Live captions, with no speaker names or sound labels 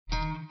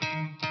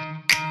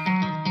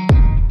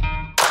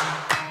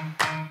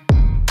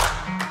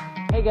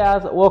Hey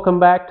guys, welcome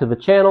back to the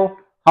channel.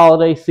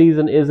 Holiday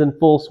season is in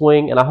full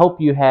swing and I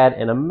hope you had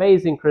an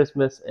amazing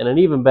Christmas and an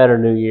even better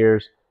New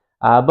Year's.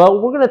 But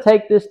we're going to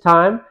take this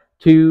time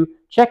to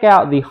check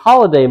out the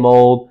holiday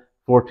mold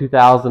for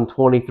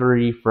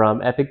 2023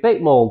 from Epic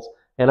Bait Molds.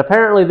 And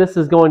apparently this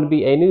is going to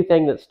be a new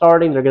thing that's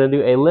starting. They're going to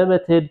do a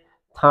limited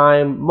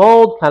time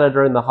mold kind of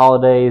during the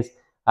holidays.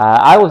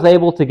 I was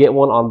able to get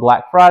one on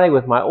Black Friday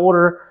with my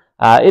order.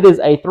 It is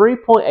a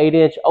 3.8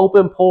 inch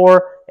open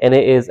pour and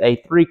it is a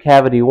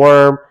 3-cavity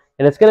worm,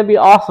 and it's going to be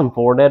awesome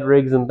for Ned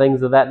rigs and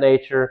things of that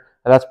nature.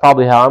 And that's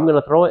probably how I'm going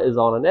to throw it, is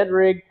on a Ned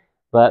rig,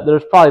 but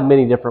there's probably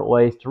many different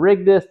ways to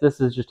rig this. This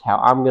is just how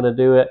I'm going to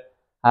do it.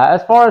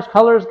 As far as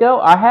colors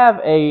go, I have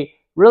a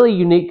really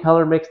unique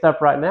color mixed up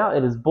right now.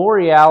 It is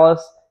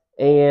Borealis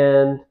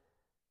and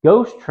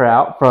Ghost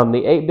Trout from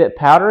the 8-bit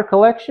powder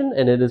collection,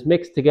 and it is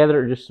mixed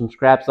together, just some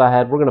scraps I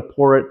had. We're going to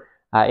pour it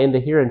into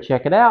here and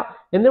check it out,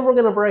 and then we're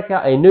going to break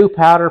out a new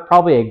powder,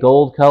 probably a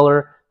gold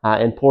color,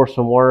 and pour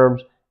some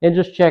worms and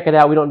just check it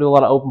out. We don't do a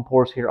lot of open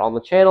pours here on the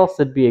channel,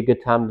 so it'd be a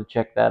good time to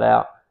check that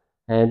out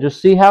and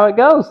just see how it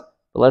goes.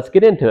 But let's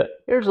get into it.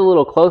 Here's a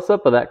little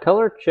close-up of that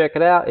color. Check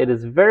it out. It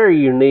is very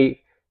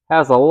unique,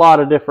 has a lot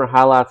of different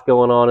highlights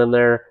going on in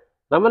there.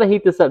 And I'm going to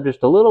heat this up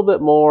just a little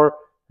bit more,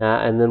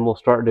 and then we'll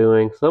start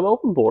doing some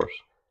open pours.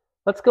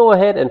 Let's go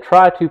ahead and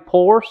try to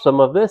pour some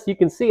of this. You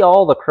can see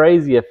all the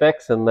crazy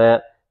effects in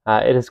that.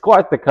 It is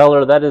quite the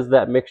color. That is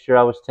that mixture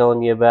I was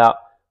telling you about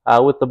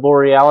with the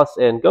Borealis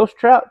and Ghost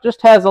Trout.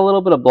 Just has a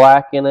little bit of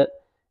black in it,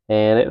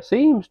 and it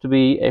seems to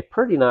be a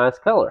pretty nice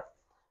color.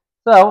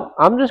 So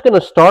I'm just going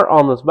to start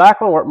on this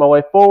back one, work my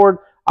way forward.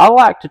 I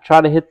like to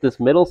try to hit this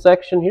middle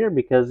section here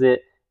because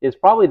it is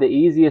probably the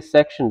easiest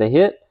section to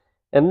hit,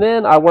 and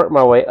then I work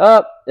my way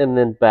up and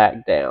then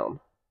back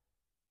down.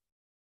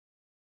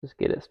 Just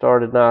get it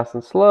started nice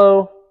and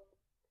slow.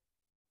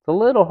 It's a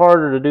little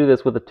harder to do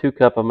this with a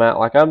 2-cup amount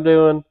like I'm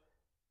doing,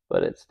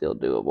 but it's still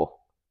doable.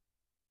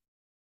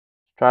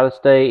 Try to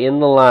stay in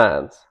the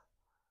lines.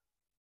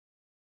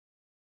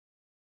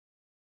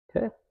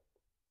 Okay.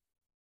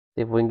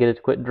 See if we can get it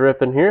to quit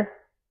dripping here.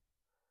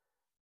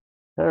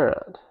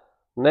 Alright.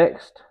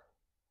 Next.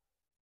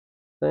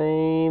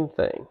 Same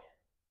thing.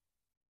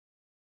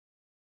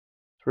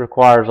 This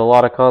requires a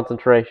lot of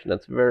concentration.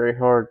 It's very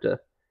hard to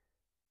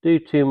do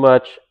too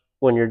much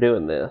when you're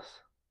doing this.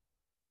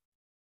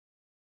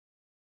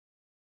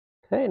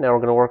 Okay, now we're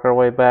going to work our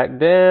way back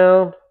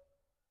down.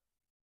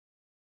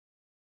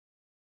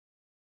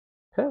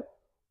 Okay.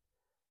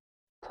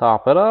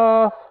 Top it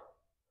off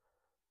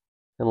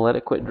and let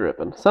it quit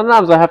dripping.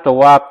 Sometimes I have to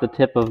wipe the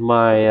tip of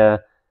my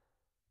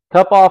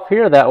cup off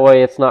here. That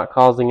way it's not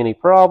causing any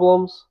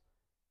problems.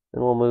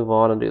 And we'll move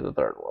on and do the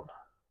third one.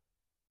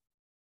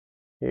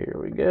 Here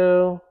we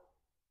go.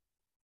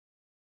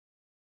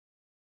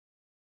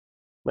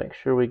 Make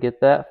sure we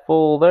get that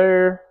full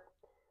there.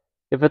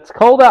 If it's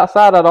cold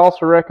outside, I'd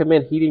also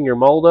recommend heating your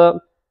mold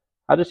up.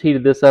 I just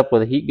heated this up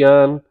with a heat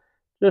gun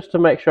just to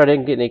make sure I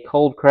didn't get any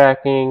cold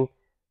cracking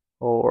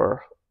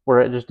or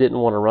where it just didn't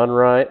want to run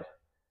right.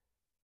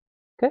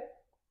 Okay.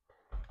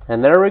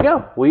 And there we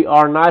go. We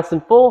are nice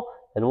and full,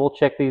 and we'll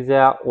check these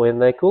out when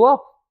they cool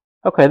off.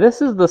 Okay,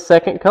 this is the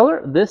second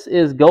color. This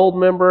is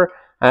Goldmember.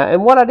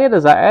 And what I did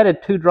is I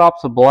added 2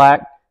 drops of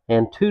black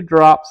and 2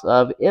 drops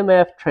of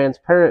MF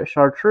transparent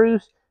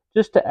chartreuse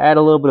just to add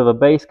a little bit of a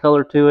base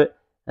color to it.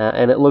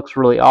 And it looks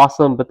really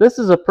awesome. But this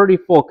is a pretty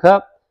full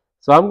cup,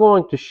 so I'm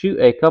going to shoot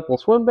a couple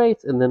swim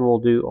baits and then we'll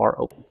do our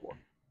open pour.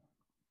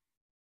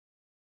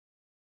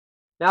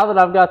 Now that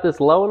I've got this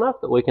low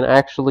enough that we can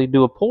actually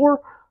do a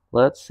pour,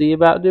 let's see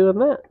about doing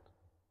that.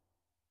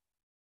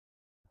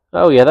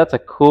 Oh yeah, that's a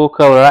cool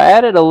color. I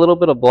added a little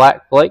bit of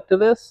black flake to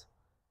this,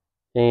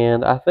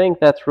 and I think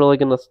that's really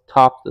going to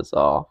top this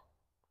off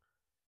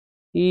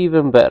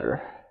even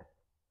better.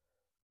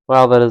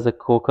 Wow, that is a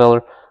cool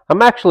color.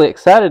 I'm actually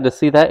excited to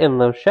see that in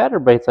those shatter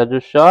baits I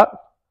just shot.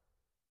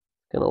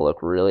 It's going to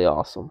look really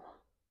awesome.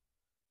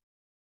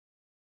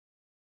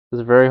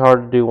 It's very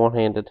hard to do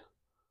one-handed.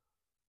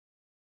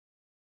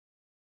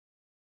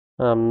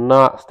 I'm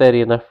not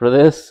steady enough for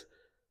this.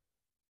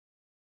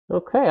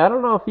 Okay, I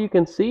don't know if you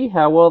can see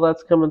how well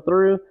that's coming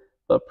through,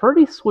 but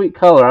pretty sweet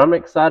color. I'm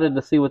excited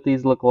to see what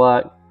these look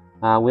like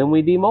when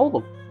we demold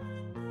them.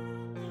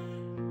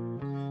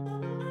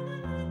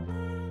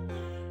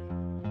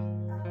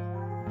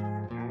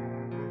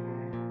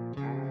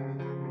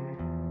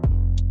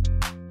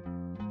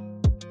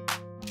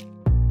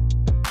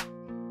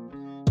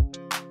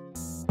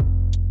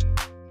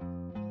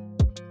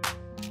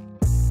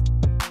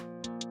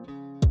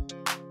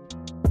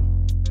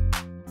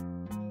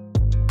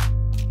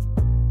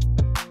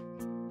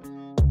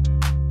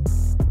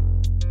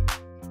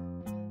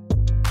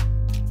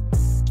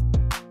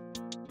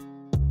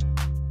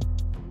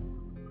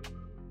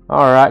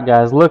 Alright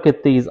guys, look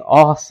at these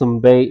awesome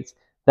baits.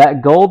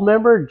 That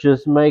Goldmember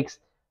just makes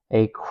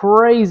a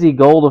crazy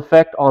gold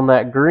effect on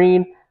that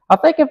green. I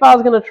think if I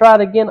was going to try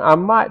it again, I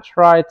might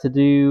try to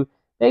do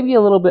maybe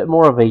a little bit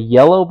more of a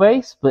yellow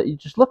base, but you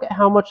just look at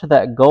how much of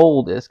that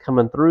gold is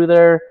coming through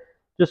there.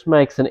 just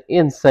makes an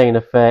insane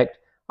effect.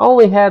 I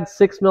only had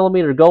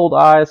 6mm gold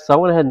eyes, so I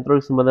went ahead and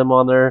threw some of them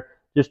on there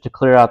just to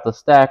clear out the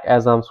stack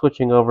as I'm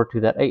switching over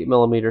to that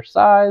 8mm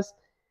size.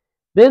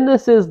 Then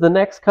this is the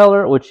next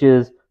color, which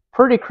is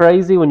pretty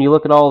crazy when you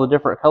look at all the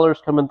different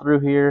colors coming through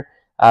here.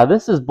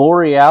 This is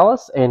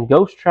Borealis and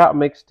Ghost Trout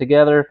mixed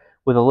together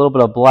with a little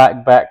bit of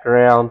black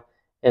background.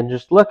 And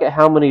just look at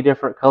how many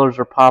different colors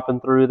are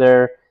popping through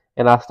there.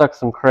 And I stuck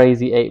some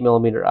crazy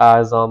 8mm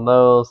eyes on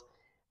those.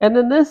 And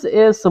then this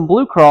is some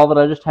blue crawl that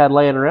I just had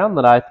laying around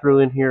that I threw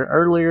in here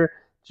earlier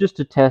just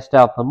to test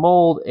out the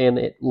mold, and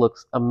it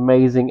looks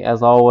amazing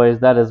as always.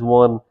 That is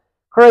one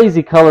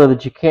crazy color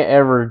that you can't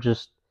ever it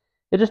just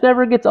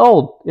never gets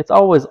old. It's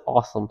always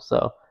awesome.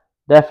 So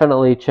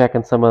definitely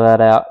checking some of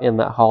that out in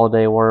that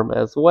holiday worm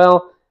as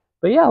well.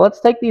 But yeah, let's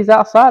take these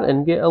outside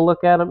and get a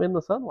look at them in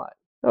the sunlight.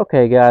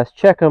 Okay guys,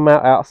 check them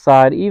out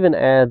outside. Even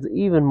adds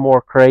even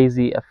more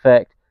crazy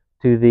effect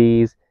to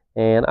these,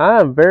 and I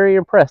am very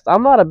impressed.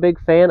 I'm not a big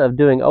fan of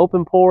doing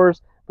open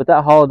pours, but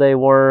that holiday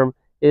worm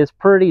is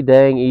pretty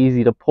dang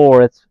easy to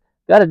pour. It's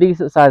got a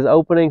decent size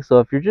opening, so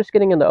if you're just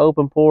getting into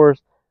open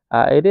pours,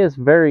 it is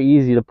very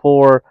easy to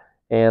pour,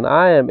 and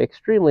I am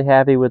extremely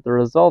happy with the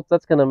results.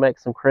 That's going to make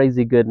some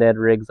crazy good Ned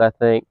rigs, I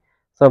think.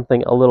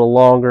 Something a little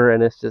longer,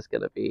 and it's just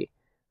going to be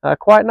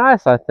quite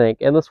nice, I think.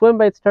 And the swim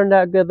baits turned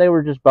out good. They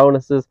were just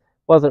bonuses.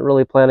 Wasn't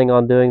really planning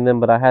on doing them,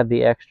 but I had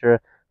the extra,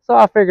 so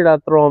I figured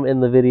I'd throw them in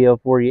the video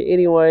for you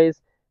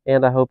anyways,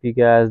 and I hope you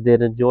guys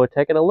did enjoy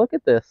taking a look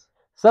at this.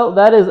 So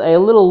that is a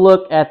little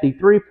look at the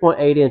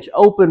 3.8-inch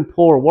open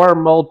pour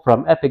worm mold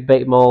from Epic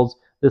Bait Molds.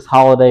 This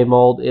holiday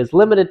mold is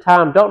limited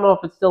time. Don't know if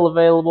it's still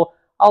available.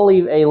 I'll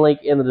leave a link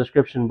in the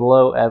description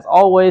below as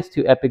always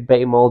to Epic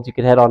Bait Molds. You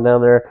can head on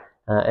down there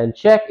and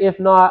check. If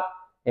not,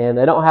 and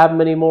they don't have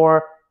them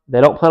anymore,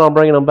 they don't plan on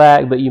bringing them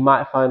back, but you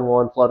might find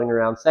one floating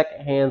around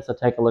secondhand, so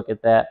take a look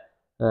at that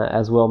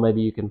as well.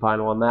 Maybe you can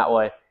find one that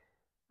way.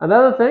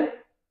 Another thing,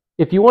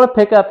 if you want to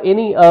pick up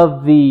any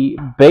of the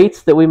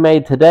baits that we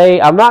made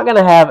today, I'm not going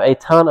to have a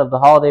ton of the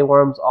holiday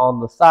worms on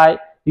the site.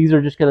 These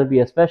are just going to be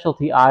a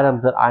specialty item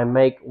that I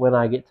make when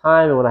I get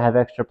time and when I have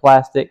extra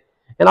plastic.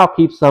 And I'll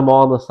keep some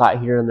on the site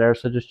here and there,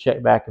 so just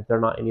check back if there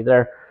are not any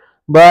there.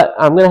 But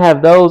I'm going to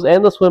have those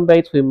and the swim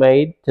baits we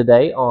made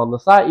today on the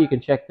site. You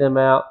can check them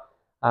out.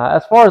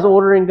 As far as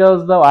ordering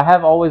goes, though, I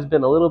have always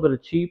been a little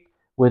bit cheap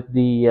with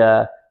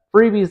the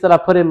freebies that I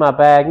put in my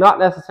bag. Not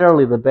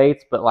necessarily the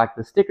baits, but like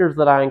the stickers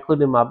that I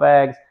include in my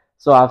bags.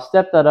 So I've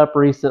stepped that up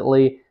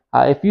recently.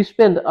 If you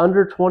spend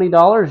under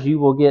 $20, you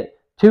will get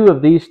 2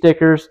 of these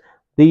stickers.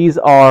 These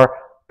are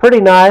pretty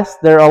nice.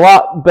 They're a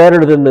lot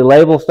better than the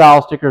label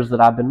style stickers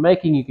that I've been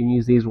making. You can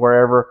use these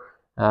wherever,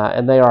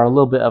 and they are a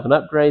little bit of an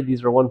upgrade.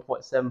 These are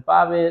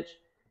 1.75-inch.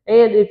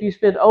 And if you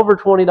spend over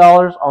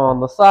 $20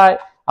 on the site,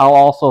 I'll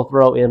also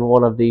throw in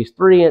one of these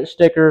 3-inch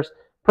stickers.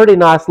 Pretty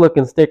nice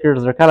looking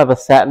stickers. They're kind of a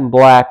satin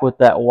black with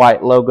that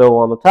white logo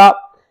on the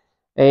top.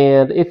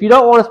 And if you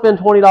don't want to spend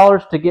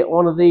 $20 to get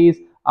one of these,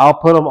 I'll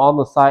put them on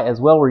the site as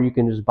well, where you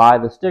can just buy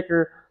the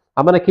sticker.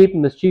 I'm going to keep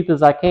them as cheap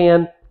as I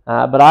can,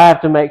 but I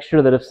have to make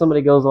sure that if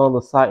somebody goes on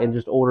the site and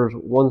just orders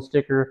one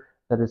sticker,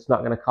 that it's not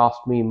going to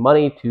cost me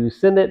money to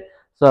send it.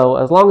 So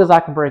as long as I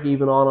can break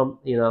even on them,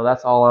 you know,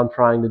 that's all I'm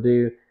trying to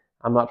do.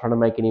 I'm not trying to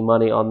make any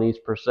money on these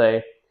per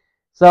se.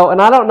 So,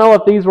 and I don't know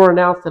if these were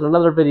announced in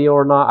another video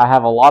or not. I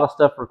have a lot of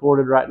stuff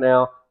recorded right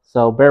now,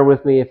 so bear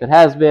with me if it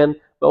has been.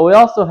 But we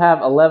also have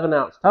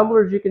 11-ounce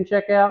tumblers you can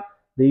check out.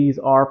 These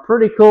are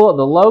pretty cool.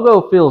 The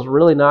logo feels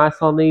really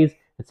nice on these.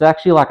 It's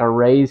actually like a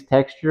raised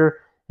texture,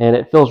 and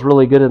it feels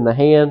really good in the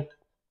hand.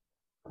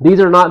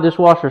 These are not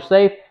dishwasher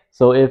safe,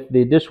 so if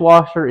the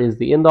dishwasher is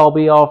the end-all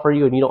be-all for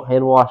you and you don't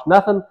hand wash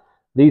nothing,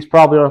 these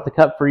probably aren't the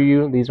cup for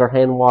you. These are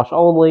hand wash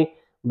only,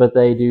 but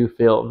they do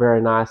feel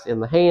very nice in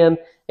the hand.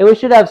 And we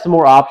should have some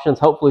more options,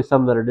 hopefully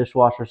some that are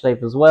dishwasher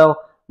safe as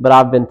well. But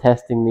I've been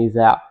testing these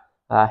out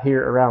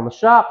here around the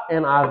shop,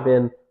 and I've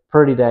been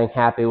pretty dang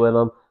happy with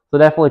them. So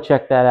definitely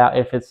check that out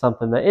if it's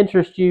something that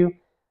interests you.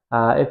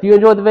 If you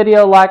enjoyed the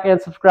video, like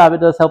and subscribe.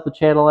 It does help the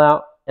channel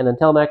out. And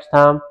until next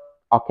time,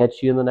 I'll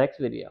catch you in the next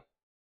video.